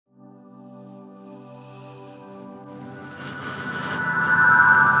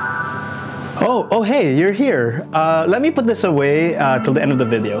Oh, hey, you're here. Let me put this away till the end of the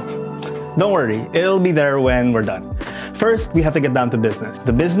video. Don't worry, it'll be there when we're done. First, we have to get down to business.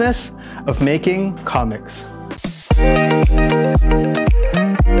 The business of making comics.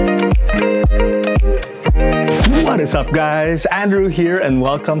 What is up, guys? Andrew here, and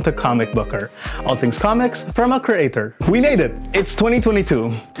welcome to Comic Booker. All things comics from a creator. We made it! It's 2022.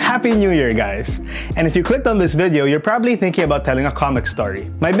 Happy New Year, guys! And if you clicked on this video, you're probably thinking about telling a comic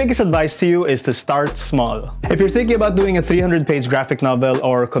story. My biggest advice to you is to start small. If you're thinking about doing a 300-page graphic novel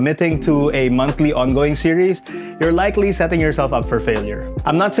or committing to a monthly ongoing series, you're likely setting yourself up for failure.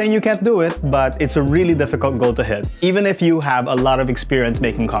 I'm not saying you can't do it, but it's a really difficult goal to hit, even if you have a lot of experience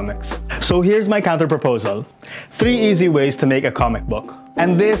making comics. So here's my counter-proposal. 3 easy ways to make a comic book.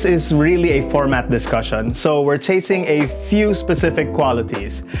 And this is really a format discussion, so we're chasing a few specific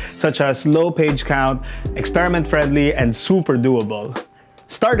qualities, such as low page count, experiment-friendly, and super doable.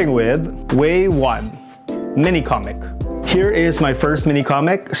 Starting with Way 1, Minicomic. Here is my first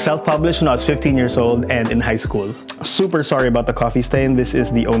mini-comic, self-published when I was 15 years old and in high school. Super sorry about the coffee stain. This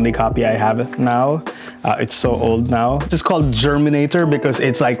is the only copy I have now. It's so old now. It's called Germinator because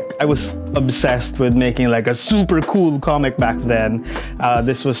it's like I was obsessed with making like a super cool comic back then.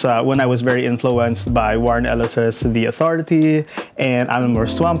 This was when I was very influenced by Warren Ellis's The Authority and Alan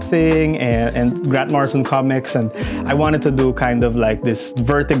Moore's Swamp Thing and Grant Morrison comics, and I wanted to do kind of like this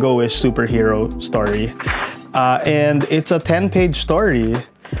Vertigo-ish superhero story. And it's a 10-page story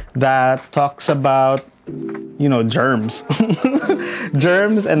that talks about, you know, germs.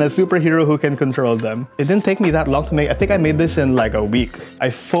 Germs and a superhero who can control them. It didn't take me that long to make. I think I made this in like a week. I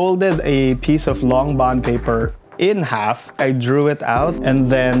folded a piece of long bond paper in half. I drew it out and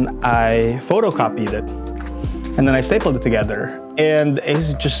then I photocopied it. And then I stapled it together. And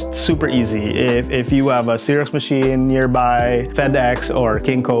it's just super easy. If you have a Xerox machine nearby, FedEx or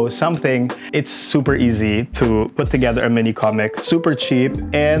Kinko, something, it's super easy to put together a mini comic. Super cheap.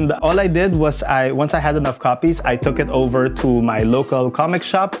 And all I did was once I had enough copies, I took it over to my local comic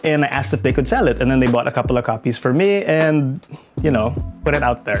shop and I asked if they could sell it. And then they bought a couple of copies for me and, you know, put it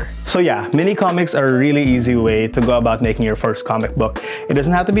out there. So yeah, mini comics are a really easy way to go about making your first comic book. It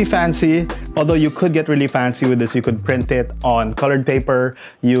doesn't have to be fancy, although you could get really fancy with this. You could print it on colored paper.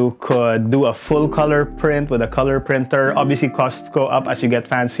 You could do a full color print with a color printer. Obviously, costs go up as you get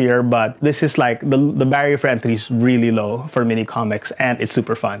fancier, but this is like the barrier for entry is really low for mini comics, and it's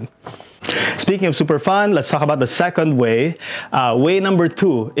super fun. Speaking of super fun, let's talk about the second way. Way number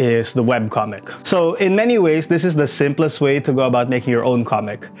 2 is the webcomic. So in many ways, this is the simplest way to go about making your own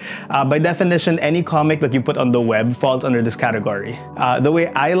comic. By definition, any comic that you put on the web falls under this category. The way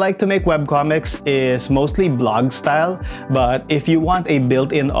I like to make webcomics is mostly blog style, but if you want a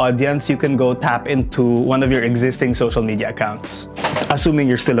built-in audience, you can go tap into one of your existing social media accounts. Assuming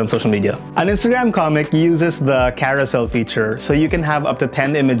you're still on social media. An Instagram comic uses the carousel feature, so you can have up to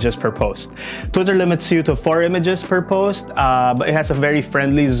 10 images per post. Twitter limits you to 4 images per post, but it has a very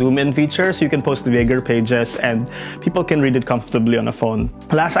friendly zoom-in feature, so you can post bigger pages and people can read it comfortably on a phone.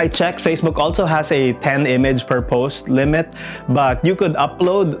 Last I checked, Facebook also has a 10 image per post limit, but you could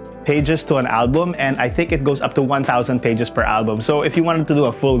upload pages to an album, and I think it goes up to 1,000 pages per album. So if you wanted to do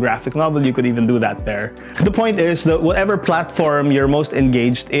a full graphic novel, you could even do that there. The point is that whatever platform you're most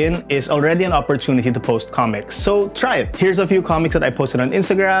engaged in is already an opportunity to post comics. So try it. Here's a few comics that I posted on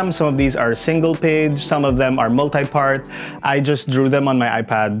Instagram. Some of these are single page, some of them are multi-part. I just drew them on my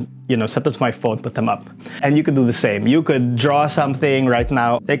iPad, you know, set them to my phone, put them up. And you could do the same. You could draw something right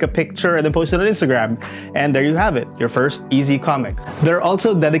now, take a picture, and then post it on Instagram. And there you have it, your first easy comic. There are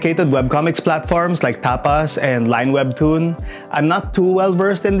also dedicated webcomics platforms like Tapas and Line Webtoon. I'm not too well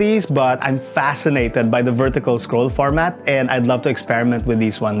versed in these, but I'm fascinated by the vertical scroll format, and I'd love to experiment with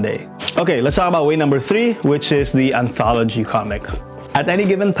these one day. Okay, let's talk about way number 3, which is the Anthology Comic. At any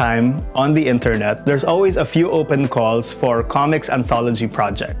given time on the internet, there's always a few open calls for comics anthology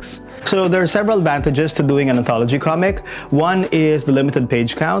projects. So there are several advantages to doing an anthology comic. One is the limited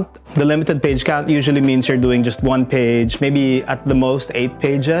page count. The limited page count usually means you're doing just 1 page, maybe at the most 8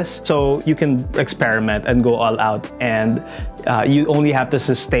 pages. So you can experiment and go all out, and you only have to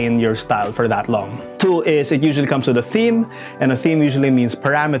sustain your style for that long. 2 is it usually comes with a theme, and a theme usually means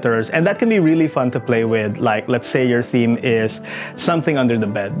parameters, and that can be really fun to play with. Like, let's say your theme is something under the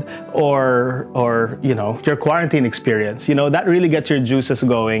bed, or you know, your quarantine experience. You know, that really gets your juices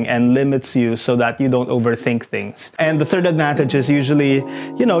going and limits you so that you don't overthink things. And the third advantage is usually,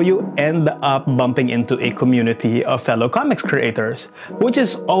 you know, you end up bumping into a community of fellow comics creators, which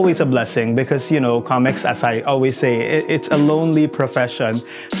is always a blessing because, you know, comics, as I always say, it's a lonely profession.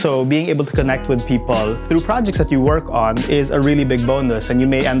 So being able to connect with people people through projects that you work on is a really big bonus, and you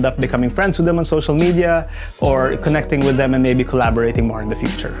may end up becoming friends with them on social media or connecting with them and maybe collaborating more in the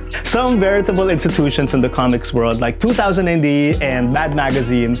future. Some veritable institutions in the comics world like 2000 AD and Mad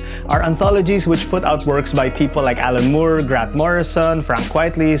Magazine are anthologies which put out works by people like Alan Moore, Grant Morrison, Frank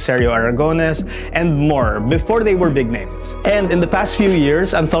Whiteley, Sergio Aragones, and more before they were big names. And in the past few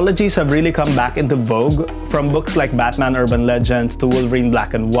years, anthologies have really come back into vogue, from books like Batman Urban Legends to Wolverine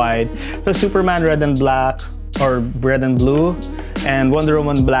Black and White to Superman Red and Black, or Red and Blue, and Wonder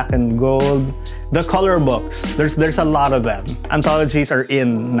Woman Black and Gold. The color books, there's a lot of them. Anthologies are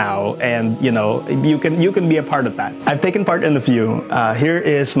in now, and you know, you can be a part of that. I've taken part in a few. Here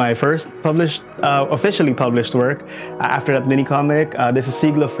is my first officially published work. After that Minicomic, this is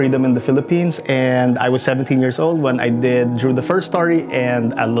Siglo of Freedom in the Philippines, and I was 17 years old when I drew the first story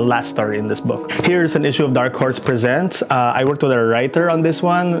and the last story in this book. Here's an issue of Dark Horse Presents. I worked with a writer on this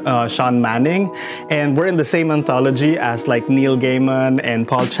one, Sean Manning, and we're in the same anthology as like Neil Gaiman and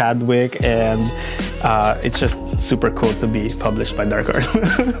Paul Chadwick, and it's just super cool to be published by Dark Horse.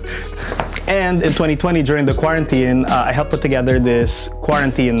 And in 2020, during the quarantine, I helped put together this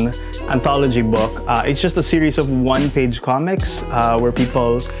quarantine anthology book. It's just a series of one-page comics where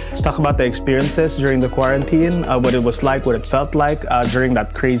people talk about their experiences during the quarantine, what it was like, what it felt like during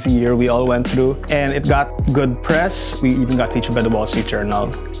that crazy year we all went through. And it got good press. We even got featured by the Wall Street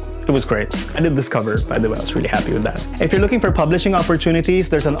Journal. It was great. I did this cover, by the way. I was really happy with that. If you're looking for publishing opportunities,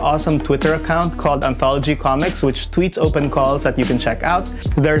 there's an awesome Twitter account called Anthology Comics, which tweets open calls that you can check out.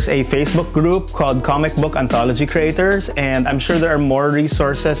 There's a Facebook group called Comic Book Anthology Creators, and I'm sure there are more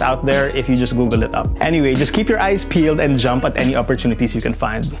resources out there if you just Google it up. Anyway, just keep your eyes peeled and jump at any opportunities you can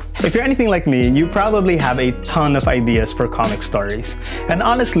find. If you're anything like me, you probably have a ton of ideas for comic stories. And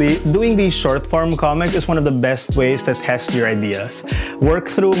honestly, doing these short form comics is one of the best ways to test your ideas. Work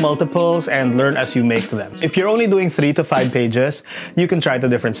through multiples and learn as you make them. If you're only doing 3 to 5 pages, you can try a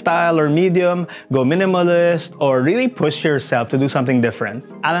different style or medium, go minimalist, or really push yourself to do something different.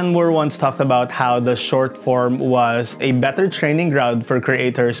 Alan Moore once talked about how the short form was a better training ground for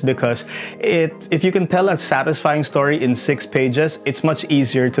creators because if you can tell a satisfying story in 6 pages, it's much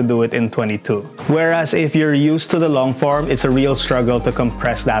easier to do it in 22. Whereas if you're used to the long form, it's a real struggle to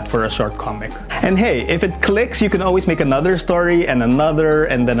compress that for a short comic. And hey, if it clicks, you can always make another story and another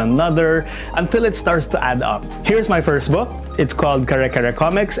and then another until it starts to add up. Here's my first book. It's called Kare Kare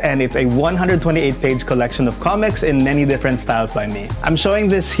Comics, and it's a 128-page collection of comics in many different styles by me. I'm showing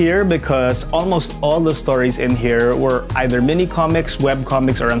this here because almost all the stories in here were either mini comics, web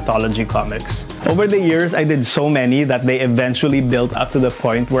comics, or anthology comics. Over the years, I did so many that they eventually built up to the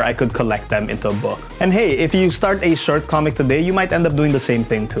point where I could collect them into a book. And hey, if you start a short comic today, you might end up doing the same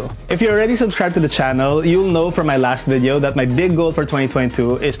thing too. If you're already subscribed to the channel, you'll know from my last video that my big goal for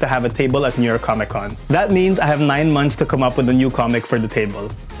 2022 is to have a table at New York Comic Con. That means I have 9 months to come up with a new comic for the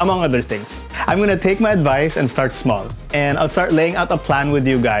table, among other things. I'm gonna take my advice and start small, and I'll start laying out a plan with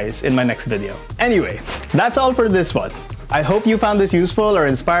you guys in my next video. Anyway, that's all for this one. I hope you found this useful or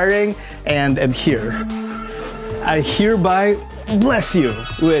inspiring, and I hereby bless you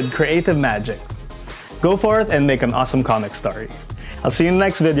with creative magic. Go forth and make an awesome comic story. I'll see you in the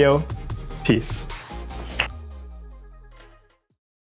next video. Peace.